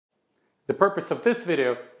The purpose of this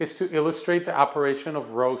video is to illustrate the operation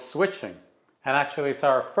of row switching. And actually it's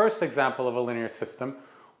our first example of a linear system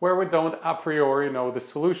where we don't a priori know the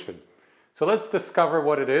solution. So let's discover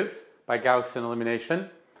what it is by Gaussian elimination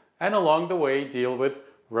and along the way deal with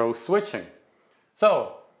row switching.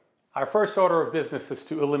 So our first order of business is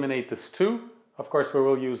to eliminate this 2. Of course we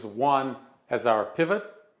will use 1 as our pivot.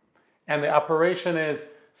 And the operation is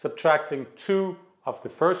subtracting 2 of the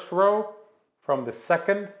first row from the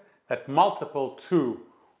second. That multiple 2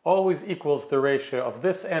 always equals the ratio of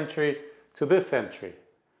this entry to this entry.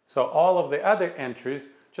 So all of the other entries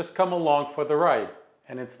just come along for the ride.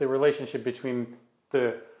 And it's the relationship between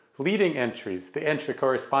the leading entries, the entry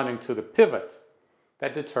corresponding to the pivot,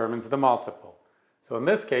 that determines the multiple. So in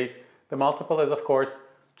this case, the multiple is of course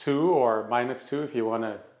 2 or minus 2 if you want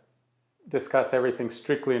to discuss everything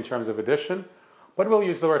strictly in terms of addition. But we'll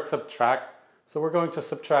use the word subtract. So we're going to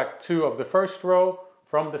subtract 2 of the first row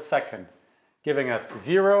from the second, giving us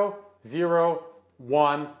 0, 0,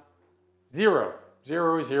 1, 0,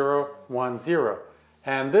 0, 0, 1, 0.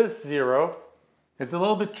 And this 0 is a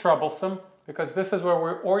little bit troublesome because this is where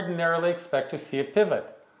we ordinarily expect to see a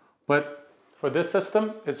pivot. But for this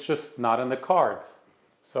system, it's just not in the cards.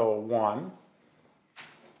 So 1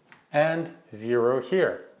 and 0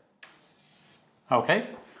 here. Okay,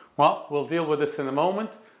 well, we'll deal with this in a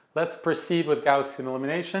moment. Let's proceed with Gaussian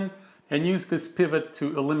elimination and use this pivot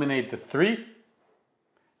to eliminate the 3.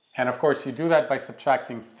 And of course you do that by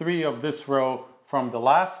subtracting 3 of this row from the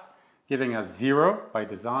last, giving us 0 by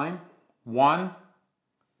design, 1,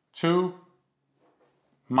 2,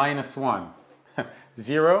 minus 1.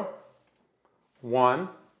 0, 1,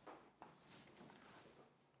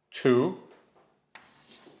 2,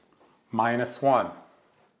 minus 1.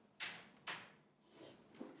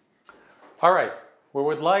 All right, we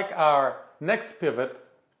would like our next pivot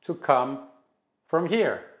to come from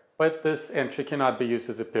here. But this entry cannot be used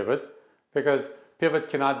as a pivot because pivot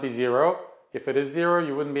cannot be 0. If it is 0,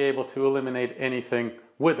 you wouldn't be able to eliminate anything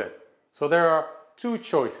with it. So there are 2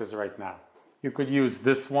 choices right now. You could use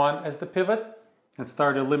this one as the pivot and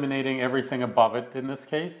start eliminating everything above it in this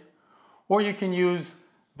case. Or you can use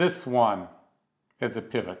this one as a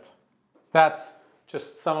pivot. That's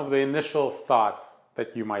just some of the initial thoughts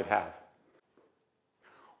that you might have.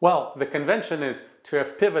 Well, the convention is to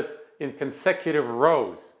have pivots in consecutive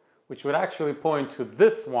rows, which would actually point to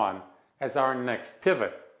this one as our next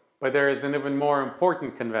pivot. But there is an even more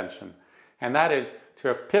important convention, and that is to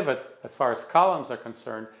have pivots, as far as columns are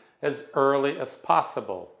concerned, as early as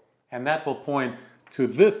possible. And that will point to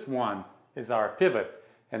this one as our pivot.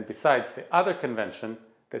 And besides, the other convention,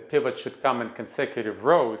 that pivots should come in consecutive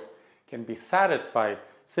rows, can be satisfied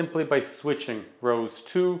simply by switching rows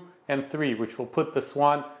 2 and 3, which will put this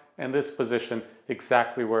one and this position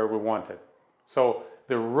exactly where we want it. So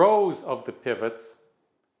the rows of the pivots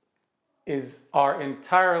are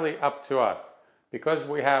entirely up to us. Because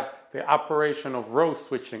we have the operation of row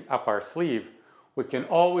switching up our sleeve, we can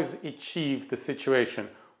always achieve the situation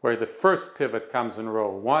where the first pivot comes in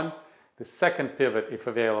row 1, the second pivot, if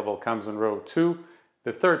available, comes in row 2,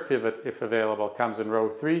 the third pivot, if available, comes in row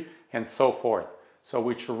 3, and so forth. So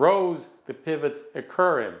which rows the pivots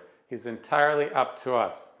occur in is entirely up to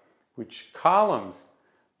us. Which columns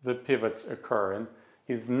the pivots occur in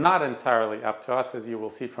is not entirely up to us, as you will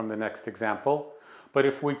see from the next example. But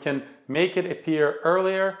if we can make it appear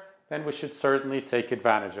earlier, then we should certainly take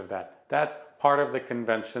advantage of that. That's part of the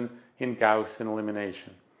convention in Gaussian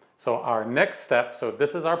elimination. So our next step, so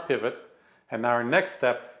this is our pivot, and our next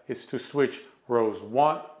step is to switch rows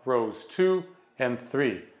 1, rows 2, and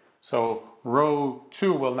 3. So row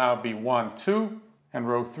 2 will now be 1, 2, and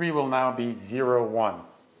row 3 will now be 0, 1.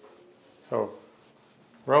 So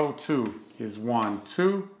row 2 is 1,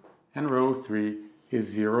 2, and row 3 is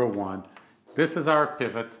 0, 1. This is our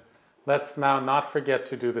pivot. Let's now not forget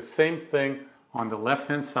to do the same thing on the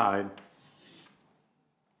left-hand side.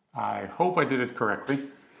 I hope I did it correctly.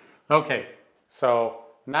 Okay, so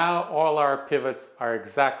now all our pivots are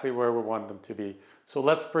exactly where we want them to be. So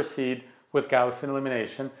let's proceed with Gaussian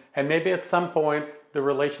elimination. And maybe at some point, the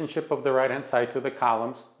relationship of the right-hand side to the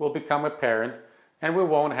columns will become apparent and we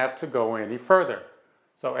won't have to go any further.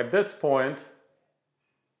 So at this point,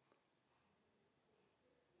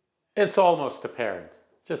 it's almost apparent,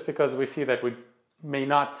 just because we see that we may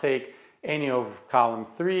not take any of column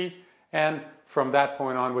 3, and from that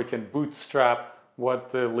point on we can bootstrap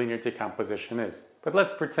what the linear decomposition is. But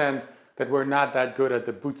let's pretend that we're not that good at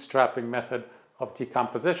the bootstrapping method of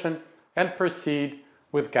decomposition and proceed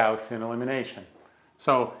with Gaussian elimination.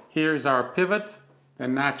 So here's our pivot,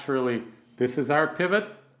 and naturally this is our pivot,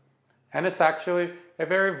 and it's actually a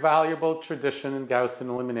very valuable tradition in Gaussian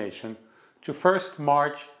elimination, to first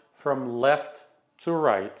march from left to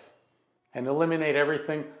right and eliminate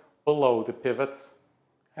everything below the pivots.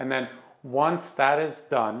 And then once that is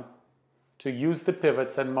done, to use the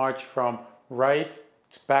pivots and march from right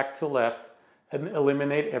back to left and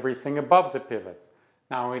eliminate everything above the pivots.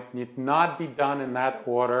 Now, it need not be done in that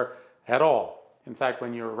order at all. In fact,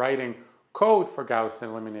 when you're writing code for Gaussian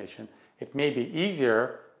elimination, it may be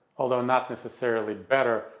easier, although not necessarily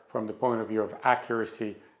better from the point of view of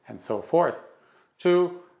accuracy and so forth,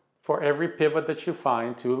 for every pivot that you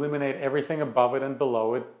find, to eliminate everything above it and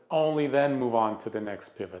below it, only then move on to the next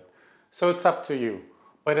pivot. So it's up to you.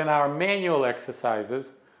 But in our manual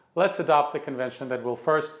exercises, let's adopt the convention that we'll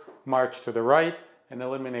first march to the right and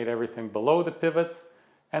eliminate everything below the pivots,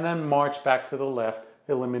 and then march back to the left,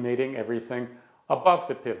 eliminating everything above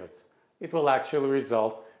the pivots. It will actually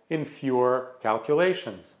result in fewer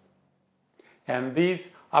calculations. And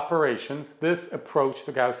these operations, this approach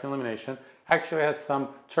to Gaussian elimination, actually has some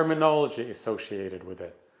terminology associated with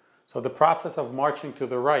it. So the process of marching to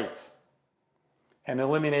the right and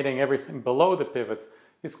eliminating everything below the pivots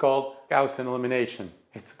is called Gaussian elimination.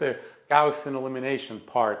 It's the Gaussian elimination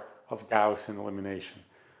part of Gaussian elimination.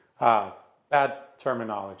 Bad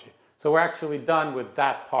terminology. So we're actually done with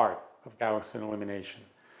that part of Gaussian elimination.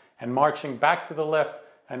 And marching back to the left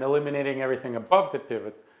and eliminating everything above the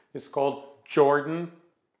pivots is called Jordan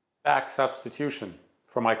back substitution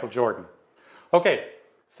for Michael Jordan. Okay,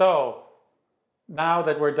 so now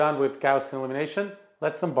that we're done with Gaussian elimination,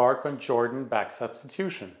 let's embark on Jordan back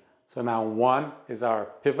substitution. So now 1 is our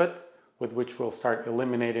pivot with which we'll start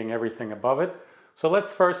eliminating everything above it. So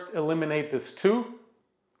let's first eliminate this 2,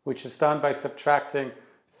 which is done by subtracting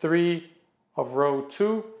 3 of row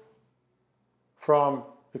 2 from,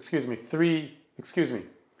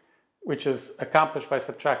 which is accomplished by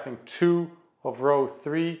subtracting 2 of row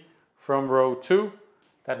 3 from row 2.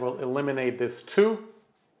 That will eliminate this 2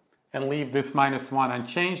 and leave this minus 1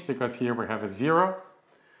 unchanged because here we have a 0.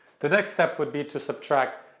 The next step would be to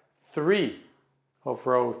subtract 3 of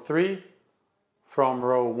row 3 from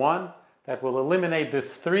row 1. That will eliminate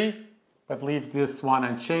this 3 but leave this 1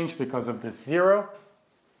 unchanged because of this 0.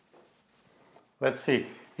 Let's see,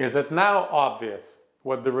 is it now obvious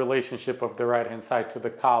what the relationship of the right-hand side to the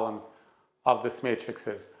columns of this matrix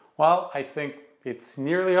is? Well, I think it's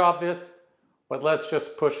nearly obvious, but let's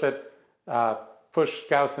just push it, push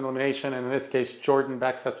Gaussian elimination, and in this case, Jordan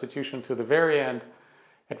back substitution to the very end,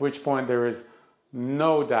 at which point there is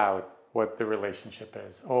no doubt what the relationship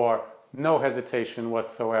is, or no hesitation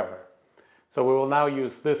whatsoever. So we will now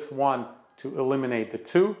use this 1 to eliminate the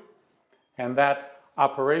 2, and that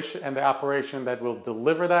operation, and the operation that will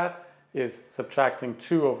deliver that is subtracting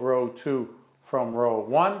 2 of row 2 from row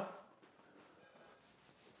 1,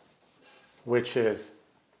 which is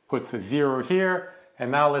puts a 0 here.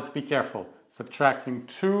 And now let's be careful. Subtracting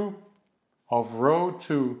 2 of row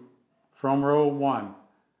 2 from row 1,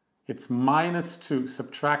 it's minus 2,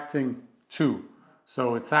 subtracting 2.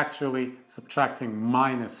 So it's actually subtracting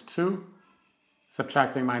minus 2.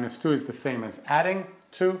 Subtracting minus 2 is the same as adding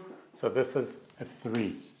 2. So this is a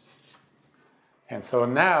 3. And so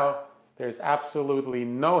now there's absolutely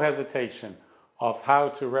no hesitation of how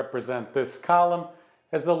to represent this column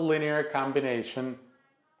as a linear combination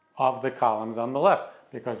of the columns on the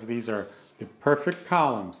left, because these are the perfect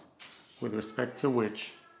columns with respect to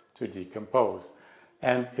which to decompose.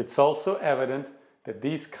 And it's also evident that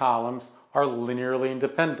these columns are linearly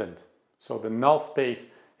independent. So the null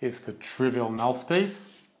space is the trivial null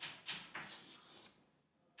space.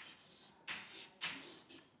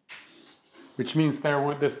 Which means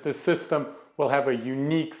this system will have a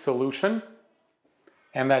unique solution.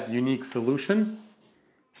 And that unique solution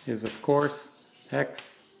is, of course,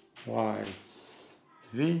 x, y,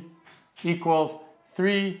 z equals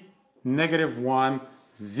 3, -1,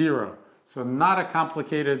 0. So not a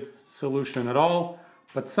complicated solution at all,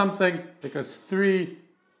 but something, because 3,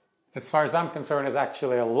 as far as I'm concerned, is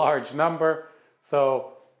actually a large number.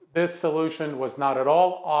 So this solution was not at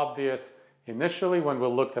all obvious initially when we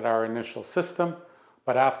looked at our initial system,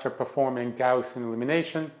 but after performing Gaussian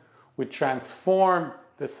elimination, we transform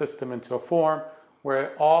the system into a form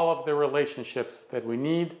where all of the relationships that we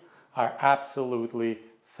need are absolutely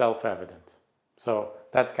self-evident. So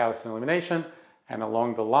that's Gaussian elimination, and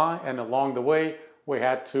along the way we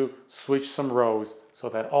had to switch some rows so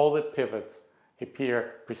that all the pivots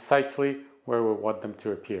appear precisely where we want them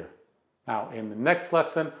to appear. Now in the next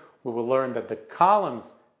lesson we will learn that the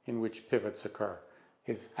columns in which pivots occur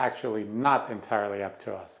is actually not entirely up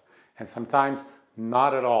to us, and sometimes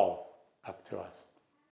not at all up to us.